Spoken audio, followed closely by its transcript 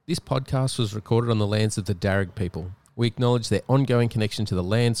This podcast was recorded on the lands of the Darug people. We acknowledge their ongoing connection to the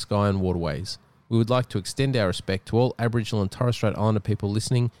land, sky and waterways. We would like to extend our respect to all Aboriginal and Torres Strait Islander people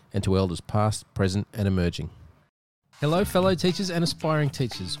listening and to elders past, present and emerging. Hello fellow teachers and aspiring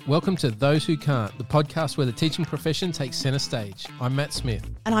teachers. Welcome to Those Who Can't, the podcast where the teaching profession takes centre stage. I'm Matt Smith.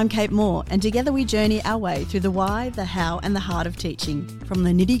 And I'm Kate Moore, and together we journey our way through the why, the how and the heart of teaching, from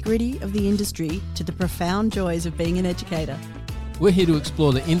the nitty-gritty of the industry to the profound joys of being an educator. We're here to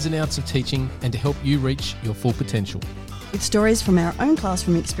explore the ins and outs of teaching and to help you reach your full potential. With stories from our own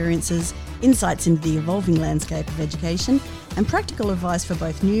classroom experiences, insights into the evolving landscape of education, and practical advice for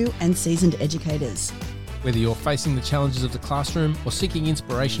both new and seasoned educators. Whether you're facing the challenges of the classroom or seeking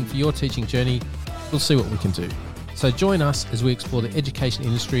inspiration for your teaching journey, we'll see what we can do. So join us as we explore the education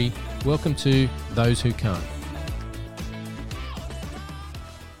industry. Welcome to Those Who Can't.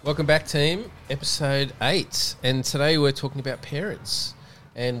 Welcome back, team. Episode 8. And today we're talking about parents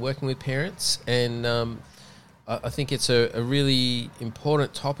and working with parents. And I think it's a really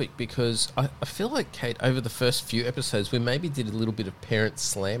important topic because I feel like, Kate, over the first few episodes, we maybe did a little bit of parent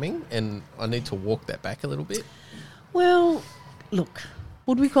slamming, and I need to walk that back a little bit. Well, look,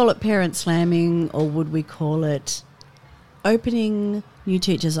 would we call it parent slamming, or would we call it opening new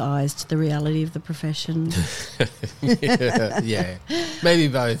teachers' eyes to the reality of the profession? yeah, maybe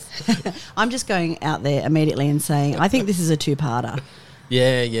both. I'm just going out there immediately and saying, I think this is a two-parter.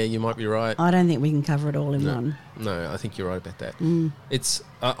 Yeah, you might be right. I don't think we can cover it all in one. No, I think you're right about that. It's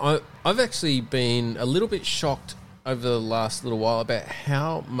I've actually been a little bit shocked over the last little while about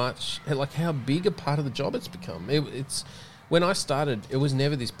how big a part of the job it's become. It's when I started, it was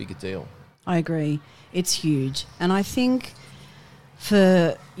never this big a deal. I agree. It's huge. And I think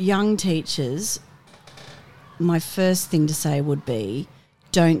for young teachers, my first thing to say would be,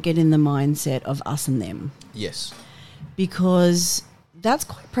 don't get in the mindset of us and them. Yes. Because that's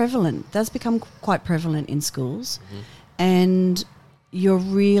quite prevalent. That's become quite prevalent in schools. Mm-hmm. And you're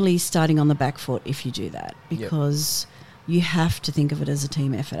really starting on the back foot if you do that, because you have to think of it as a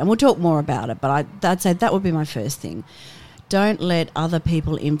team effort. And we'll talk more about it, but I'd say that would be my first thing. Don't let other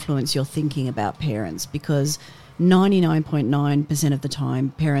people influence your thinking about parents, because 99.9% of the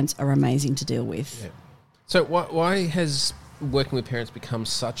time, parents are amazing to deal with. Yeah. So why has working with parents become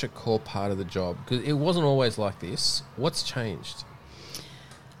such a core part of the job? Because it wasn't always like this. What's changed?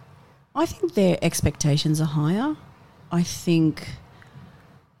 I think their expectations are higher. I think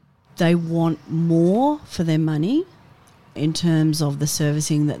they want more for their money in terms of the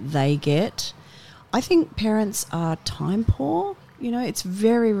servicing that they get. I think parents are time poor. You know, it's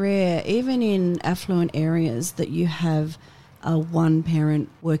very rare, even in affluent areas, that you have a one-parent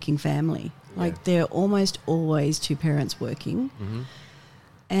working family. Yeah. Like, they're almost always two parents working. Mm-hmm.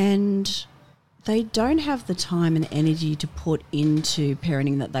 And they don't have the time and energy to put into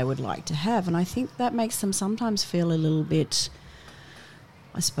parenting that they would like to have. And I think that makes them sometimes feel a little bit,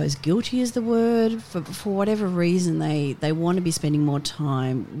 I suppose, guilty is the word. For whatever reason, they want to be spending more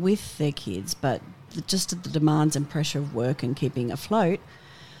time with their kids, but just the demands and pressure of work and keeping afloat,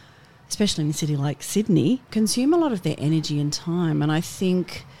 especially in a city like Sydney, consume a lot of their energy and time. And I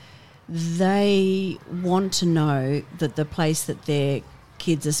think they want to know that the place that their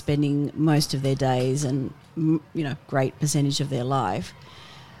kids are spending most of their days and, great percentage of their life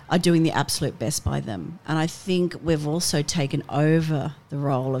are doing the absolute best by them. And I think we've also taken over the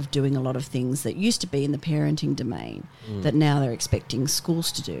role of doing a lot of things that used to be in the parenting domain that now they're expecting schools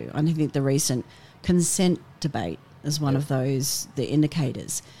to do. I think the recent consent debate is one of those, the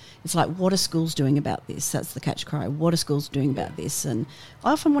indicators. It's like, what are schools doing about this? That's the catch cry. What are schools doing about this? And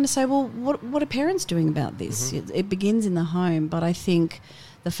I often want to say, well, what are parents doing about this? Mm-hmm. It begins in the home, but I think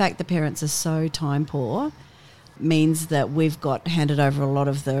the fact that parents are so time poor means that we've got handed over a lot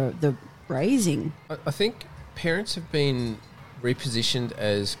of the raising. I think parents have been repositioned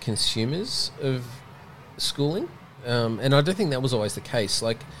as consumers of schooling. And I don't think that was always the case.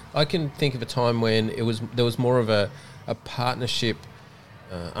 Like, I can think of a time when there was more of a partnership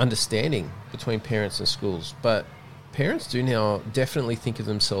understanding between parents and schools. But parents do now definitely think of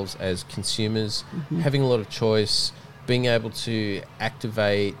themselves as consumers, having a lot of choice, being able to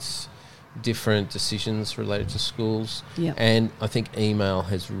activate different decisions related to schools. Yep. And I think email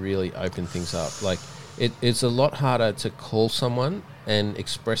has really opened things up. Like, it's a lot harder to call someone and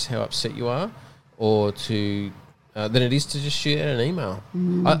express how upset you are, or to than it is to just shoot out an email.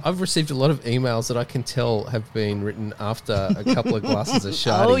 I've received a lot of emails that I can tell have been written after a couple of glasses of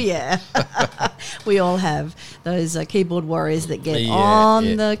Shardy. Oh, yeah. We all have those keyboard warriors that get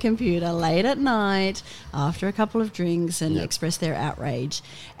the computer late at night after a couple of drinks and express their outrage.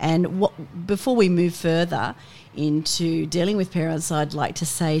 And before we move further into dealing with parents, I'd like to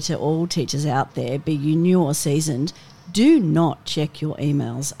say to all teachers out there, be you new or seasoned, do not check your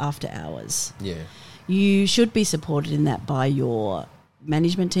emails after hours. Yeah. You should be supported in that by your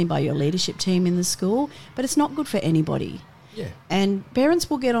management team, by your leadership team in the school, but it's not good for anybody. Yeah. And parents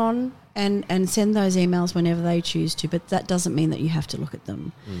will get on and send those emails whenever they choose to, but that doesn't mean that you have to look at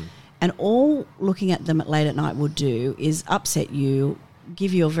them. And all looking at them late at night will do is upset you,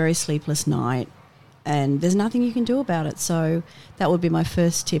 give you a very sleepless night, and there's nothing you can do about it. So that would be my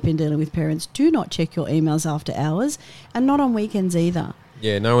first tip in dealing with parents. Do not check your emails after hours, and not on weekends either.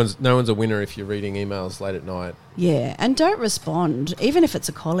 Yeah, no one's a winner if you're reading emails late at night. Yeah, and don't respond, even if it's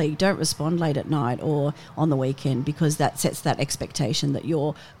a colleague, don't respond late at night or on the weekend, because that sets that expectation that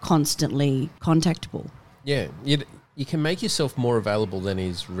you're constantly contactable. Yeah, you can make yourself more available than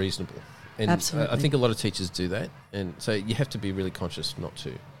is reasonable. And Absolutely. I think a lot of teachers do that, and so you have to be really conscious not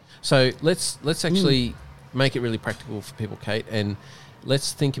to. So let's actually make it really practical for people, Kate, and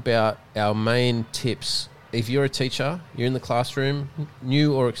let's think about our main tips. If you're a teacher, you're in the classroom,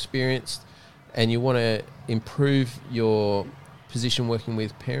 new or experienced, and you want to improve your position working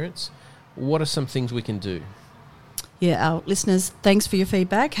with parents, what are some things we can do? Yeah, our listeners, thanks for your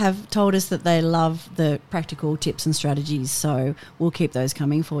feedback, have told us that they love the practical tips and strategies, so we'll keep those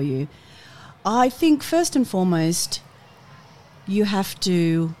coming for you. I think first and foremost, you have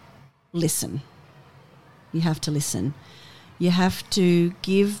to listen. You have to listen. You have to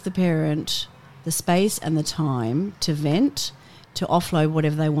give the parent the space and the time to vent, to offload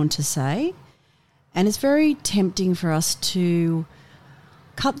whatever they want to say. And it's very tempting for us to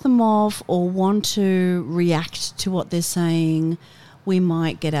cut them off or want to react to what they're saying. We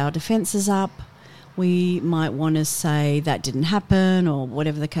might get our defences up. We might want to say that didn't happen or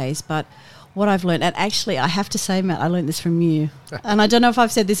whatever the case. But what I've learned, and actually I have to say, Matt, I learned this from you. And I don't know if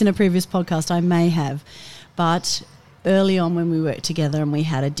I've said this in a previous podcast, I may have. But early on when we worked together and we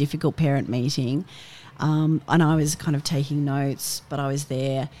had a difficult parent meeting, and I was kind of taking notes, but I was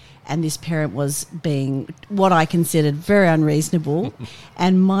there, and this parent was being what I considered very unreasonable,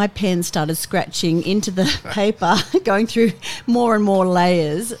 and my pen started scratching into the paper, going through more and more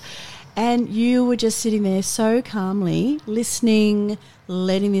layers, and you were just sitting there so calmly, listening,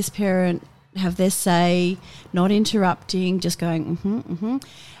 letting this parent have their say, not interrupting, just going,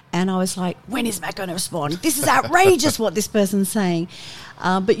 And I was like, when is Matt going to respond? This is outrageous what this person's saying.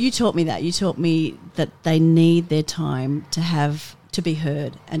 But you taught me that. You taught me that they need their time to be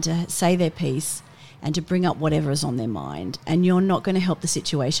heard and to say their piece and to bring up whatever is on their mind. And you're not going to help the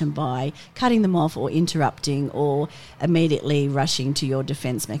situation by cutting them off or interrupting or immediately rushing to your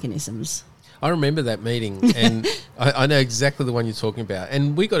defence mechanisms. I remember that meeting, and I know exactly the one you're talking about.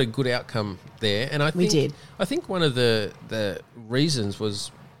 And we got a good outcome there. And I think, we did. I think one of the reasons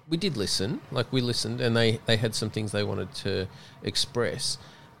was we did listen. Like, we listened, and they had some things they wanted to express.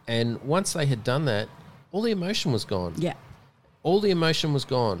 And once they had done that, all the emotion was gone. Yeah. All the emotion was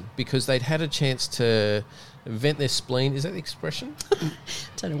gone because they'd had a chance to vent their spleen. Is that the expression?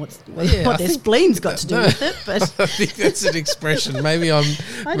 Don't know what their spleen's got to do with it, but I think that's an expression. Maybe I'm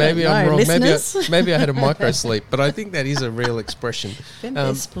wrong. Listeners. Maybe I had a micro sleep, but I think that is a real expression. Vent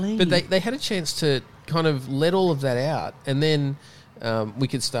their spleen. But they had a chance to kind of let all of that out, and then we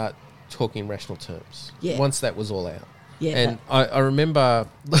could start talking in rational terms. Yeah. Once that was all out. Yeah. And I remember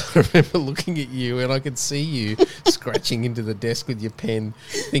looking at you, and I could see you scratching into the desk with your pen,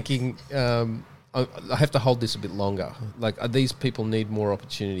 thinking, I have to hold this a bit longer. Like, these people need more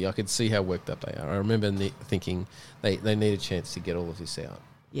opportunity. I could see how worked up they are. I remember thinking they need a chance to get all of this out.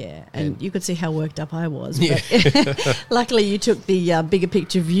 Yeah, and you could see how worked up I was. Yeah. But luckily you took the bigger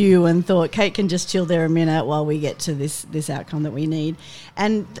picture view and thought, Kate can just chill there a minute while we get to this outcome that we need.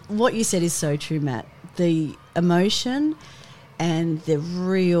 And what you said is so true, Matt. The emotion and the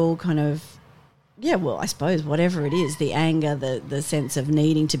real kind of, I suppose whatever it is, the anger, the sense of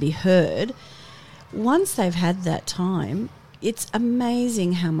needing to be heard, once they've had that time, it's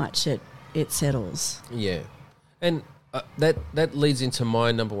amazing how much it settles. Yeah. And that leads into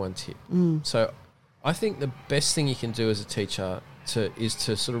my number one tip. So I think the best thing you can do as a teacher is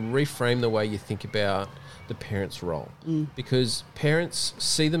to sort of reframe the way you think about the parent's role. Because parents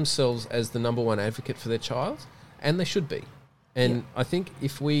see themselves as the number one advocate for their child, and they should be. And I think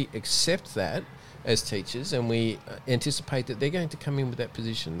if we accept that as teachers, and we anticipate that they're going to come in with that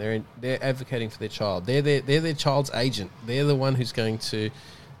position, they're advocating for their child, they're their child's agent, they're the one who's going to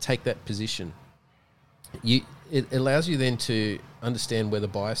take that position, it allows you then to understand where the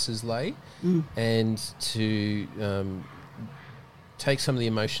biases lay and to take some of the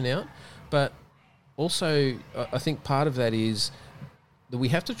emotion out. But also, I think part of that is that we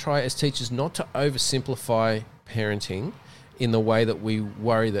have to try as teachers not to oversimplify parenting in the way that we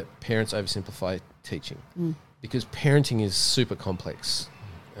worry that parents oversimplify teaching, because parenting is super complex.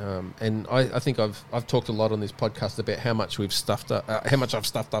 And I think I've talked a lot on this podcast about how much we've stuffed up, how much I've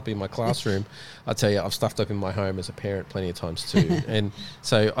stuffed up in my classroom. I tell you, I've stuffed up in my home as a parent plenty of times too. And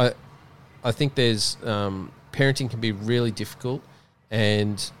so I think there's parenting can be really difficult,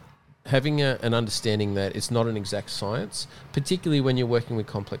 and having an understanding that it's not an exact science, particularly when you're working with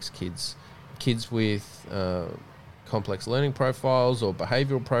complex kids with complex learning profiles or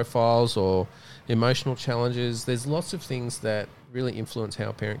behavioural profiles or emotional challenges. There's lots of things that really influence how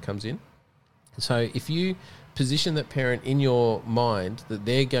a parent comes in. So if you position that parent in your mind that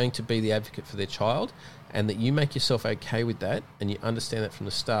they're going to be the advocate for their child, and that you make yourself okay with that and you understand that from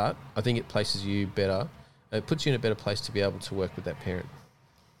the start, I think it places you better. It puts you in a better place to be able to work with that parent.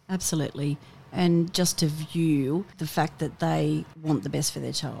 Absolutely. And just to view the fact that they want the best for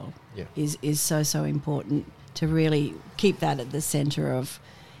their child is so important, to really keep that at the centre of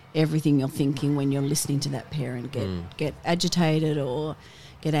everything you're thinking when you're listening to that parent get agitated or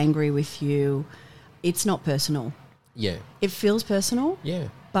get angry with you. It's not personal. Yeah. It feels personal. Yeah.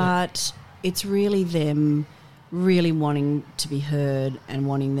 But it's really them really wanting to be heard and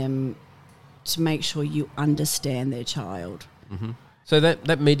wanting them to make sure you understand their child. Mm-hmm. So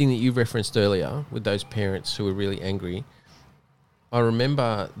that meeting that you referenced earlier with those parents who were really angry, I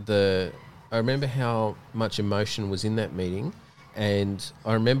remember how much emotion was in that meeting, and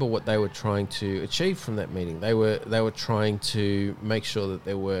I remember what they were trying to achieve from that meeting. They were trying to make sure that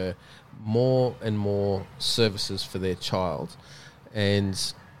there were more and more services for their child,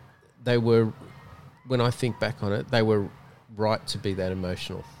 and they were, when I think back on it, they were right to be that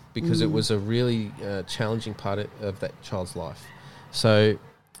emotional, because it was a really challenging part of that child's life. So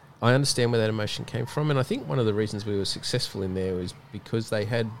I understand where that emotion came from, and I think one of the reasons we were successful in there was because they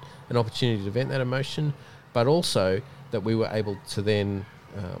had an opportunity to vent that emotion, but also that we were able to then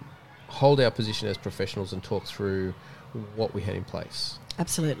hold our position as professionals and talk through what we had in place.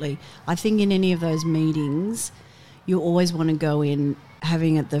 Absolutely. I think in any of those meetings, you always want to go in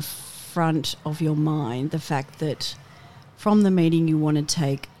having at the front of your mind the fact that from the meeting you want to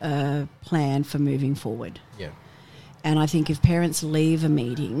take a plan for moving forward. Yeah. And I think if parents leave a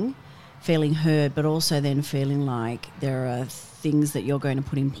meeting feeling heard, but also then feeling like there are things that you're going to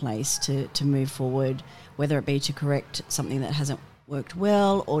put in place to move forward, whether it be to correct something that hasn't worked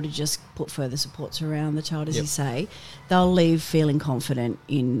well or to just put further supports around the child, as you say, they'll leave feeling confident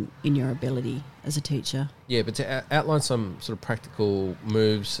in your ability as a teacher. Yeah, but to outline some sort of practical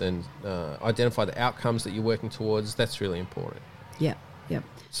moves and identify the outcomes that you're working towards, that's really important. Yeah.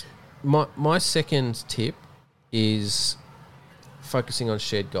 My second tip is focusing on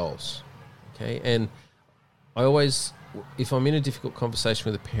shared goals. Okay, and I always, if I'm in a difficult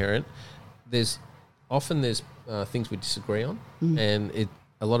conversation with a parent, there's things we disagree on, and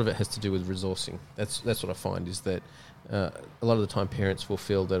a lot of it has to do with resourcing. That's what I find is that a lot of the time parents will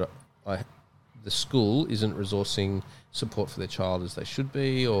feel that the school isn't resourcing support for their child as they should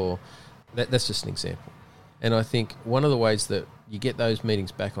be, or that's just an example. And I think one of the ways that you get those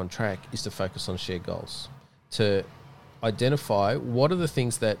meetings back on track is to focus on shared goals, to identify what are the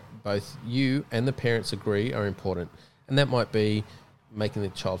things that both you and the parents agree are important. And that might be making the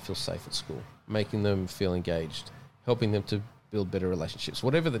child feel safe at school, making them feel engaged, helping them to build better relationships,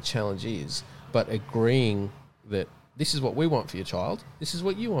 whatever the challenge is, but agreeing that this is what we want for your child, this is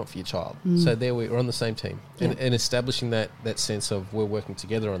what you want for your child. So there we're on the same team. And establishing that sense of we're working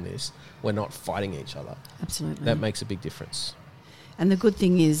together on this, we're not fighting each other. Absolutely. That makes a big difference. And the good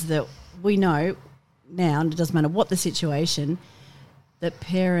thing is that we know now, and it doesn't matter what the situation, that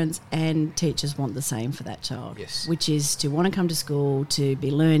parents and teachers want the same for that child. Yes. Which is to want to come to school, to be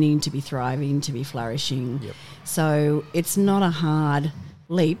learning, to be thriving, to be flourishing. Yep. So it's not a hard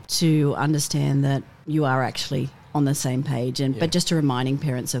leap to understand that you are actually on the same page. But just reminding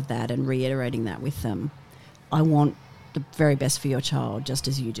parents of that and reiterating that with them. I want the very best for your child, just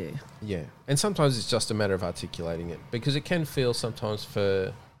as you do. Yeah. And sometimes it's just a matter of articulating it, because it can feel sometimes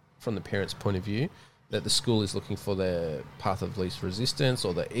from the parent's point of view that the school is looking for the path of least resistance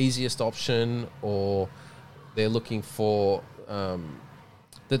or the easiest option, or they're looking for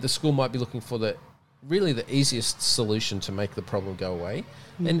that the school might be looking for the easiest solution to make the problem go away.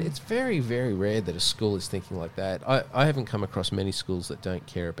 And it's very, very rare that a school is thinking like that. I haven't come across many schools that don't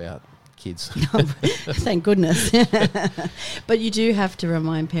care about kids. Thank goodness. But you do have to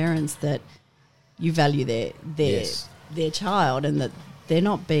remind parents that you value their Yes. their child, and that they're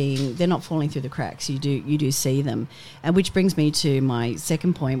not falling through the cracks. You do see them, and which brings me to my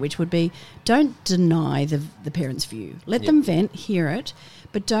second point, which would be don't deny the parent's view. Let them vent, hear it,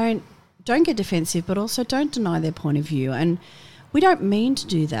 but don't get defensive. But also don't deny their point of view. And we don't mean to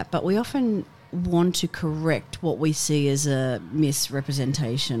do that, but we often want to correct what we see as a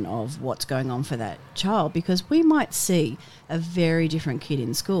misrepresentation of what's going on for that child, because we might see a very different kid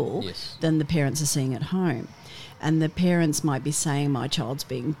in school than the parents are seeing at home. And the parents might be saying, my child's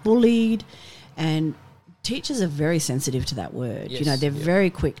being bullied, and teachers are very sensitive to that word. Yes. You know, they're very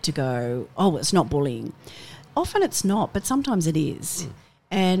quick to go, oh, it's not bullying. Often it's not, but sometimes it is.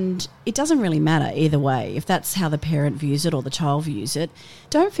 And it doesn't really matter either way. If that's how the parent views it or the child views it,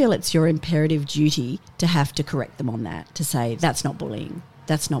 don't feel it's your imperative duty to have to correct them on that, to say, that's not bullying.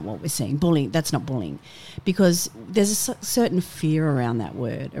 That's not what we're seeing. Bullying, that's not bullying. Because there's a certain fear around that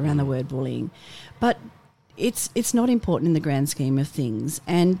word, around the word bullying. But it's not important in the grand scheme of things.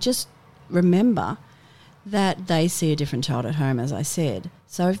 And just remember that they see a different child at home, as I said.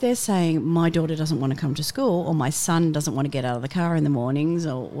 So if they're saying, my daughter doesn't want to come to school, or my son doesn't want to get out of the car in the mornings,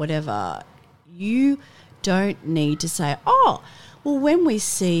 or whatever, you don't need to say, oh, well, when we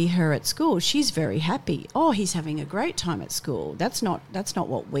see her at school, she's very happy. Oh, he's having a great time at school. That's not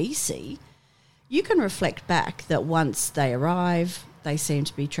what we see. You can reflect back that once they arrive, they seem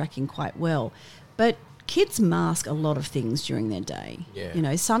to be tracking quite well. But kids mask a lot of things during their day. Yeah. You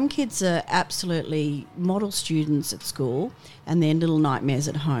know, some kids are absolutely model students at school and they're little nightmares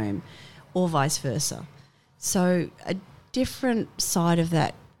at home, or vice versa. So a different side of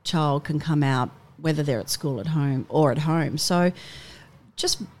that child can come out whether they're at school at home or at home. So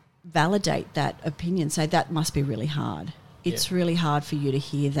just validate that opinion. Say, that must be really hard. It's really hard for you to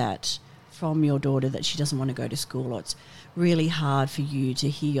hear that from your daughter, that she doesn't want to go to school, or it's really hard for you to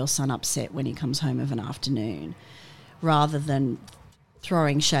hear your son upset when he comes home of an afternoon, rather than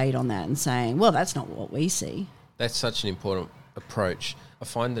throwing shade on that and saying, well, that's not what we see. That's such an important approach. I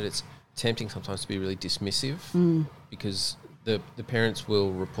find that it's tempting sometimes to be really dismissive because the parents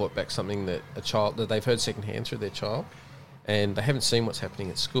will report back something that they've heard secondhand through their child, and they haven't seen what's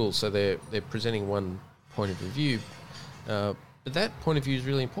happening at school, so they're presenting one point of view, but that point of view is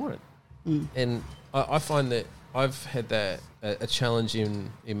really important. And I find that I've had a challenge in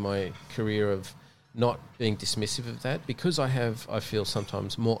my career of not being dismissive of that, because I feel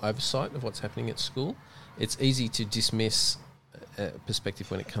sometimes more oversight of what's happening at school. It's easy to dismiss a perspective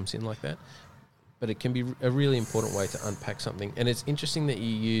when it comes in like that, but it can be a really important way to unpack something. And it's interesting that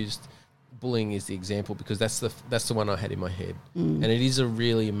you used bullying as the example, because that's the one I had in my head. And it is a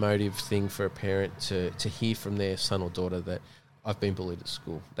really emotive thing for a parent to hear from their son or daughter that I've been bullied at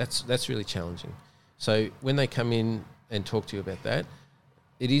school. That's really challenging. So when they come in and talk to you about that,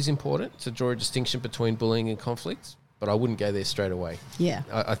 it is important to draw a distinction between bullying and conflict, but I wouldn't go there straight away. Yeah.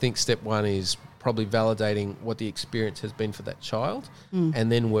 I think step one is probably validating what the experience has been for that child,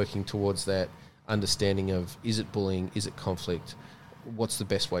 and then working towards that understanding of, is it bullying, is it conflict, what's the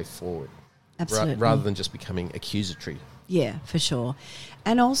best way forward? Absolutely. Rather than just becoming accusatory. Yeah, for sure.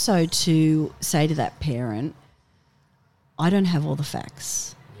 And also to say to that parent, I don't have all the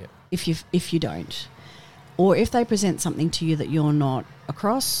facts. Yep. If you don't. Or if they present something to you that you're not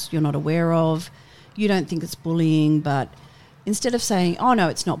across, you're not aware of, you don't think it's bullying, but instead of saying, oh, no,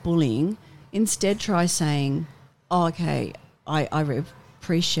 it's not bullying, instead try saying, oh, okay, I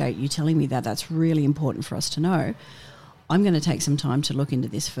appreciate you telling me that. That's really important for us to know. I'm going to take some time to look into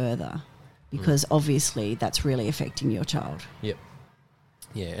this further, because obviously that's really affecting your child. Yep.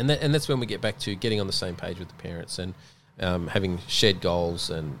 Yeah, and that's when we get back to getting on the same page with the parents and having shared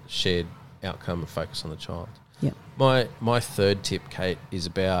goals and shared outcome and focus on the child. Yep. My third tip, Kate, is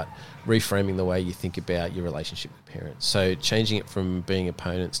about reframing the way you think about your relationship with parents. So changing it from being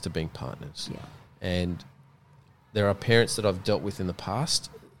opponents to being partners. Yeah. And there are parents that I've dealt with in the past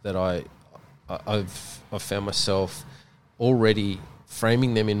that I've found myself already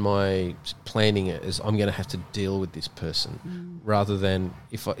framing them in my planning it as, I'm going to have to deal with this person, rather than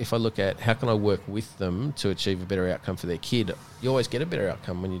if I look at how can I work with them to achieve a better outcome for their kid. You always get a better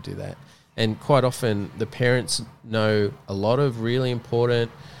outcome when you do that. And quite often the parents know a lot of really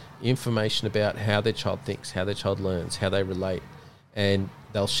important information about how their child thinks, how their child learns, how they relate, and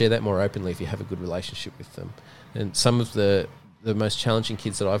they'll share that more openly if you have a good relationship with them. And some of the most challenging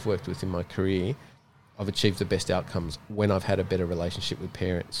kids that I've worked with in my career, I've achieved the best outcomes when I've had a better relationship with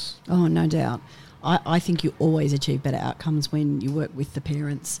parents. Oh, no doubt. I think you always achieve better outcomes when you work with the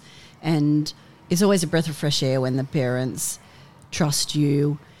parents. And it's always a breath of fresh air when the parents trust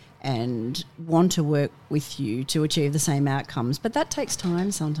you and want to work with you to achieve the same outcomes. But that takes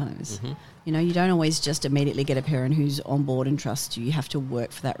time sometimes. Mm-hmm. You know, you don't always just immediately get a parent who's on board and trusts you. You have to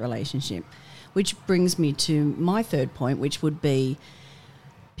work for that relationship. Which brings me to my third point, which would be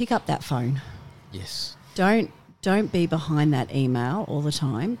pick up that phone. Yes. Don't be behind that email all the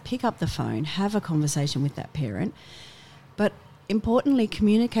time. Pick up the phone, have a conversation with that parent. But importantly,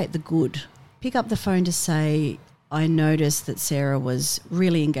 communicate the good. Pick up the phone to say, I noticed that Sarah was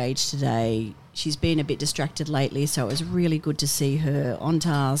really engaged today. She's been a bit distracted lately, so it was really good to see her on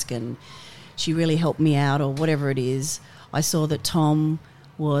task and she really helped me out, or whatever it is. I saw that Tom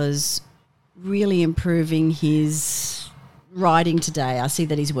was really improving his writing today. I see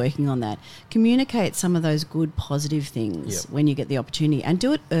that he's working on that. Communicate some of those good, positive things when you get the opportunity, and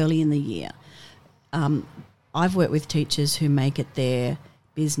do it early in the year. I've worked with teachers who make it their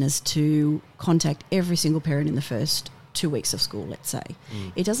business to contact every single parent in the first 2 weeks of school, let's say.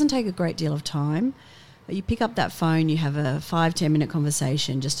 It doesn't take a great deal of time. You pick up that phone, you have a 5-10 minute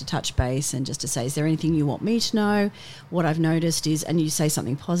conversation just to touch base and just to say, is there anything you want me to know? What I've noticed is, and you say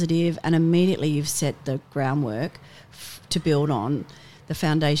something positive, and immediately you've set the groundwork to build on the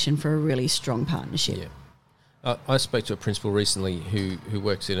foundation for a really strong partnership. Yeah. I spoke to a principal recently who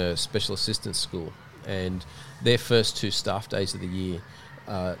works in a special assistance school, and their first 2 staff days of the year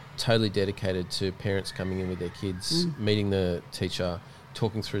are totally dedicated to parents coming in with their kids, meeting the teacher,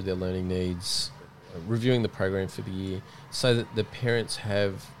 talking through their learning needs, reviewing the program for the year, so that the parents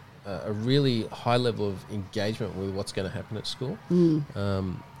have a really high level of engagement with what's going to happen at school.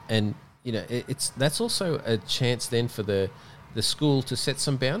 And you know, that's also a chance then for the school to set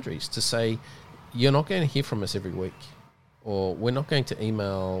some boundaries, to say, you're not going to hear from us every week, or we're not going to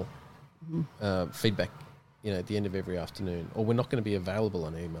email feedback, you know, at the end of every afternoon, or we're not going to be available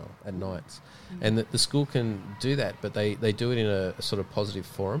on email at nights. And that the school can do that, but they do it in a sort of positive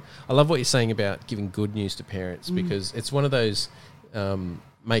forum. I love what you're saying about giving good news to parents, because it's one of those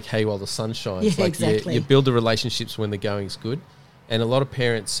make hay while the sun shines. Yeah, like exactly. you build the relationships when the going's good. And a lot of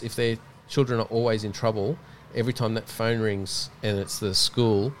parents, if their children are always in trouble, every time that phone rings and it's the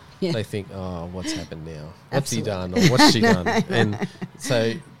school, they think, oh, what's happened now? What's he done? Or what's she done? And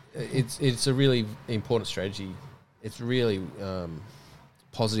so it's a really important strategy. It's really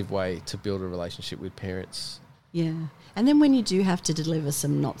positive way to build a relationship with parents. Yeah. And then when you do have to deliver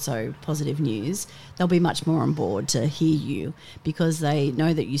some not so positive news, they'll be much more on board to hear you, because they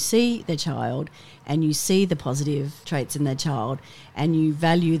know that you see their child and you see the positive traits in their child and you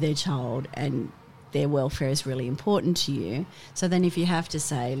value their child and their welfare is really important to you. So then if you have to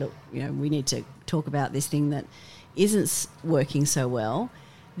say, look, you know, we need to talk about this thing that isn't working so well,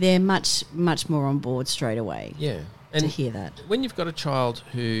 they're much, much more on board straight away. Yeah. And to hear that. When you've got a child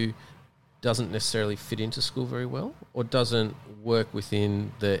who doesn't necessarily fit into school very well, or doesn't work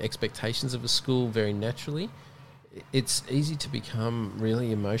within the expectations of a school very naturally, it's easy to become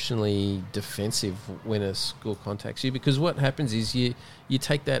really emotionally defensive when a school contacts you, because what happens is you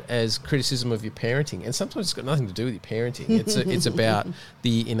take that as criticism of your parenting, and sometimes it's got nothing to do with your parenting. It's about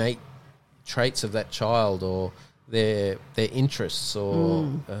the innate traits of that child, or their interests, or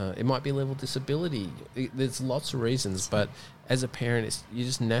it might be a level of disability. There's lots of reasons, but as a parent, you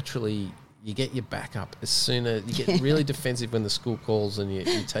just naturally, you get your back up as soon as you get really defensive when the school calls, and you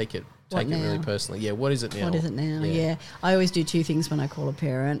take it really personally. Yeah, what is it now? What is it now? Yeah. I always do 2 things when I call a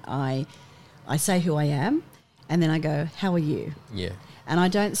parent. I say who I am, and then I go, how are you? Yeah. And I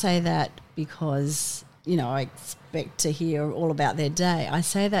don't say that because, you know, I expect to hear all about their day. I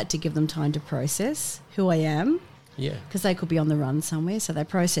say that to give them time to process who I am. Yeah. Because they could be on the run somewhere, so they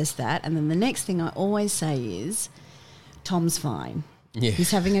process that. And then the next thing I always say is, Tom's fine. Yeah.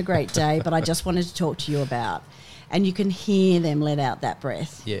 He's having a great day, but I just wanted to talk to you about. And you can hear them let out that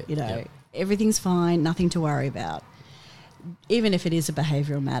breath. Yeah. You know, everything's fine, nothing to worry about. Even if it is a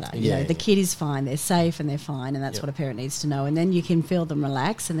behavioural matter. You know, the kid is fine, they're safe and they're fine, and that's what a parent needs to know. And then you can feel them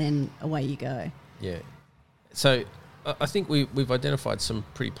relax, and then away you go. Yeah. So I think we've identified some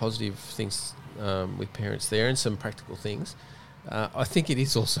pretty positive things with parents there, and some practical things. I think it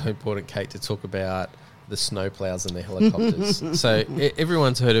is also important, Kate, to talk about the snow-ploughs and the helicopters. So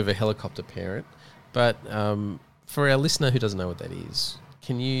everyone's heard of a helicopter parent, but for our listener who doesn't know what that is,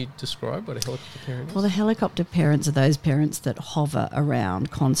 can you describe what a helicopter parent is? Well, the helicopter parents are those parents that hover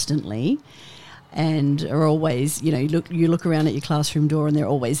around constantly and are always, you know, you look around at your classroom door and they're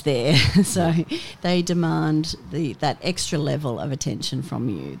always there. So they demand that extra level of attention from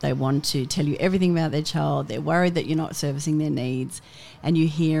you. They want to tell you everything about their child. They're worried that you're not servicing their needs, and you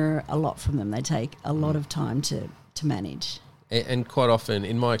hear a lot from them. They take a lot of time to manage. And quite often,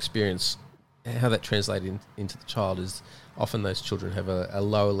 in my experience, how that translates into the child is often those children have a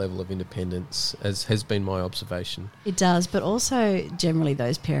lower level of independence, as has been my observation. It does, but also generally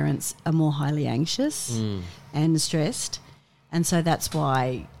those parents are more highly anxious and stressed, and so that's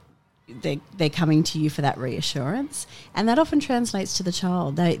why they're coming to you for that reassurance, and that often translates to the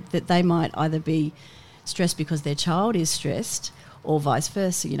child. They might either be stressed because their child is stressed, or vice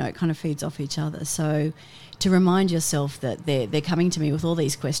versa. It kind of feeds off each other. So to remind yourself that they're coming to me with all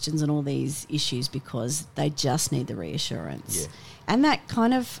these questions and all these issues because they just need the reassurance. Yeah. And that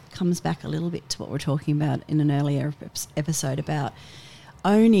kind of comes back a little bit to what we're talking about in an earlier episode about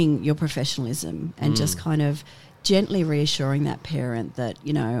owning your professionalism and just kind of gently reassuring that parent that,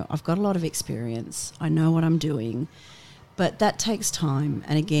 I've got a lot of experience, I know what I'm doing, but that takes time.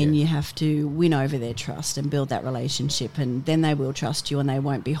 And again, you have to win over their trust and build that relationship, and then they will trust you and they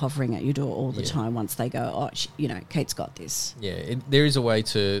won't be hovering at your door all the time once they go, Kate's got this. Yeah, there is a way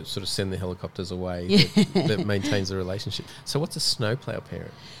to sort of send the helicopters away that maintains the relationship. So what's a snowplow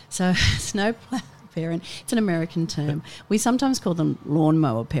parent? So snowplow parent, it's an American term. We sometimes call them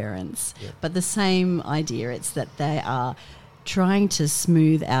lawnmower parents, but the same idea. It's that they are trying to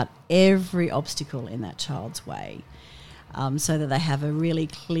smooth out every obstacle in that child's way. So that they have a really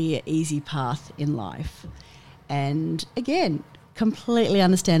clear, easy path in life. And again, completely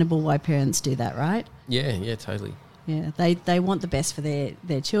understandable why parents do that, right? Yeah, totally. Yeah, they want the best for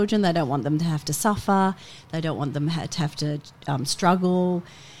their children. They don't want them to have to suffer. They don't want them to have to struggle.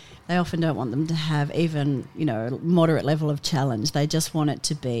 They often don't want them to have even, a moderate level of challenge. They just want it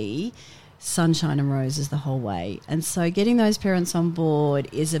to be sunshine and roses the whole way. And so getting those parents on board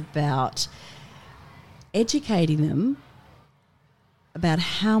is about educating them about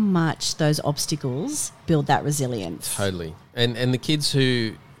how much those obstacles build that resilience. Totally. And the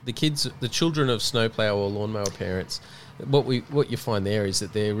children of snowplow or lawnmower parents, what you find there is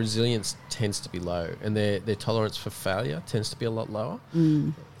that their resilience tends to be low, and their tolerance for failure tends to be a lot lower.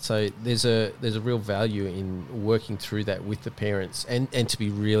 So there's a real value in working through that with the parents, and to be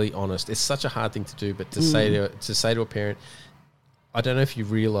really honest, it's such a hard thing to do, but to say to a parent, I don't know if you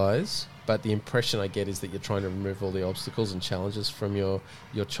realise, but the impression I get is that you're trying to remove all the obstacles and challenges from your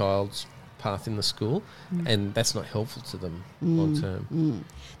child's path in the school, and that's not helpful to them long term.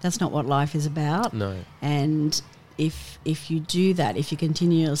 That's not what life is about. No. And if you do that, if you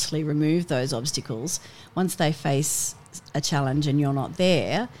continuously remove those obstacles, once they face a challenge and you're not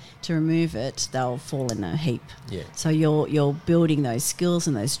there to remove it, they'll fall in a heap. Yeah. So you're building those skills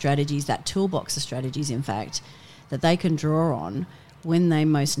and those strategies, that toolbox of strategies, in fact, that they can draw on when they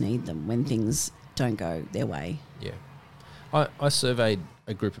most need them, when things don't go their way. Yeah. I surveyed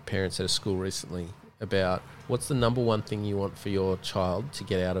a group of parents at a school recently about what's the number one thing you want for your child to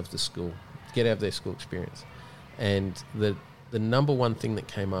get out of the school, get out of their school experience. And the number one thing that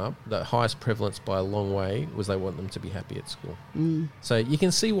came up, the highest prevalence by a long way, was they want them to be happy at school. So you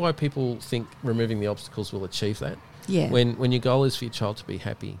can see why people think removing the obstacles will achieve that. Yeah. When your goal is for your child to be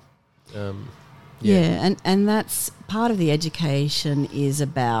happy. And that's part of the education is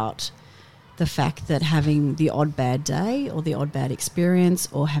about the fact that having the odd bad day or the odd bad experience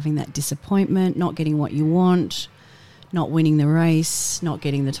or having that disappointment, not getting what you want, not winning the race, not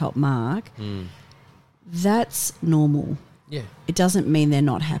getting the top mark, that's normal. Yeah. It doesn't mean they're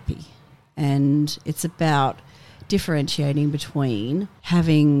not happy. And it's about differentiating between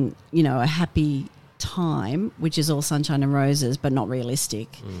having, a happy time, which is all sunshine and roses but not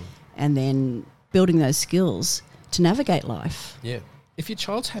realistic, and then building those skills to navigate life. Yeah. If your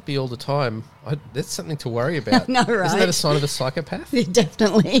child's happy all the time, that's something to worry about. No, right? Isn't that a sign of a psychopath?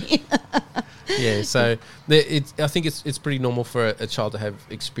 Definitely. Yeah, so I think it's pretty normal for a child to have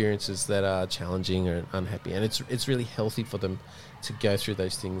experiences that are challenging or unhappy, and it's really healthy for them to go through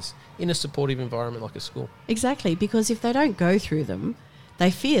those things in a supportive environment like a school. Exactly, because if they don't go through them,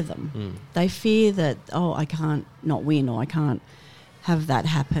 they fear them. They fear that, I can't not win, or I can't have that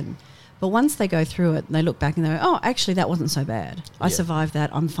happen. But once they go through it, they look back and they go, actually, that wasn't so bad. I survived that.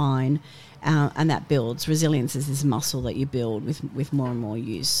 I'm fine. And that builds. Resilience is this muscle that you build with more and more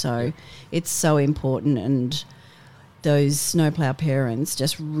use. So it's so important. And those snowplow parents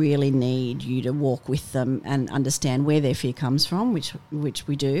just really need you to walk with them and understand where their fear comes from, which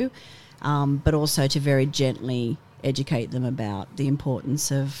we do, but also to very gently educate them about the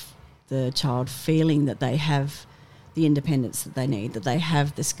importance of the child feeling that they have the independence that they need, that they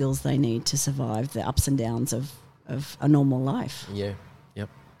have the skills they need to survive the ups and downs of a normal life. Yeah, yep.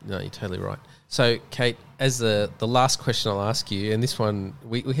 No, you're totally right. So, Kate, as the last question I'll ask you, and this one,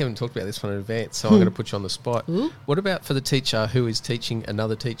 we haven't talked about this one in advance, so I'm going to put you on the spot. Ooh. What about for the teacher who is teaching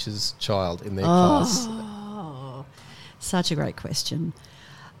another teacher's child in their class? Oh, such a great question.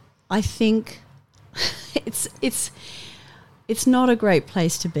 I think it's not a great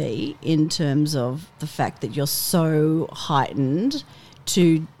place to be in terms of the fact that you're so heightened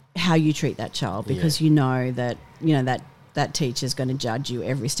to how you treat that child, because you know that teacher's going to judge you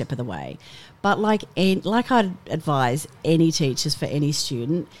every step of the way. But like I'd advise any teachers for any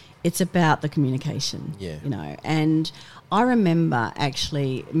student, it's about the communication. And I remember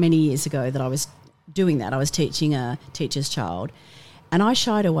actually many years ago that I was doing that. I was teaching a teacher's child, and I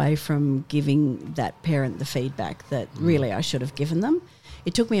shied away from giving that parent the feedback that really I should have given them.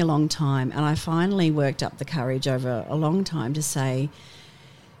 It took me a long time, and I finally worked up the courage over a long time to say,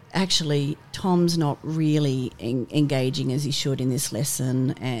 actually, Tom's not really engaging as he should in this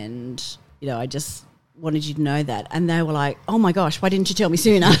lesson, and, I just wanted you to know that. And they were like, oh my gosh, why didn't you tell me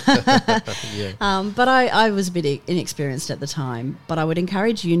sooner? But I was a bit inexperienced at the time. But I would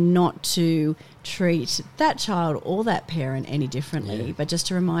encourage you not to treat that child or that parent any differently, but just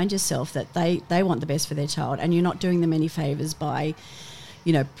to remind yourself that they want the best for their child, and you're not doing them any favours by,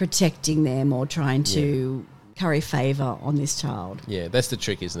 protecting them or trying to curry favour on this child. Yeah, that's the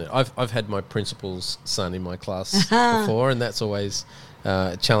trick, isn't it? I've had my principal's son in my class before, and that's always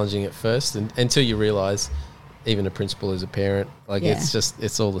challenging at first, and until you realise even a principal is a parent.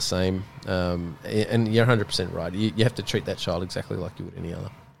 It's all the same. And you're 100% right. You have to treat that child exactly like you would any other.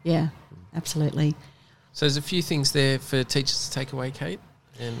 Yeah, absolutely. So there's a few things there for teachers to take away, Kate.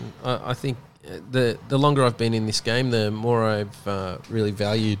 And I think the longer I've been in this game, the more I've really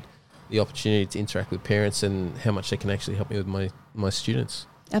valued the opportunity to interact with parents and how much they can actually help me with my students.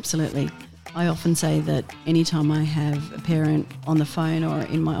 Absolutely. I often say that anytime I have a parent on the phone or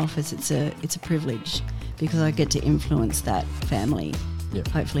in my office, it's a privilege, because I get to influence that family,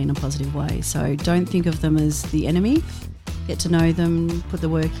 hopefully in a positive way. So don't think of them as the enemy. Get to know them, put the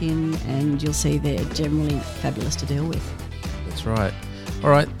work in, and you'll see they're generally fabulous to deal with. That's right. All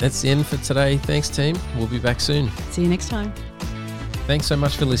right, that's the end for today. Thanks, team. We'll be back soon. See you next time. Thanks so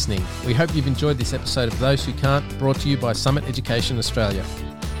much for listening. We hope you've enjoyed this episode of Those Who Can't, brought to you by Summit Education Australia.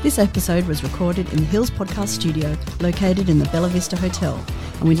 This episode was recorded in the Hills Podcast Studio, located in the Bella Vista Hotel,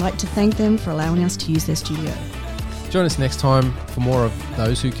 and we'd like to thank them for allowing us to use their studio. Join us next time for more of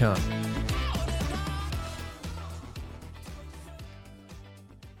Those Who Can't.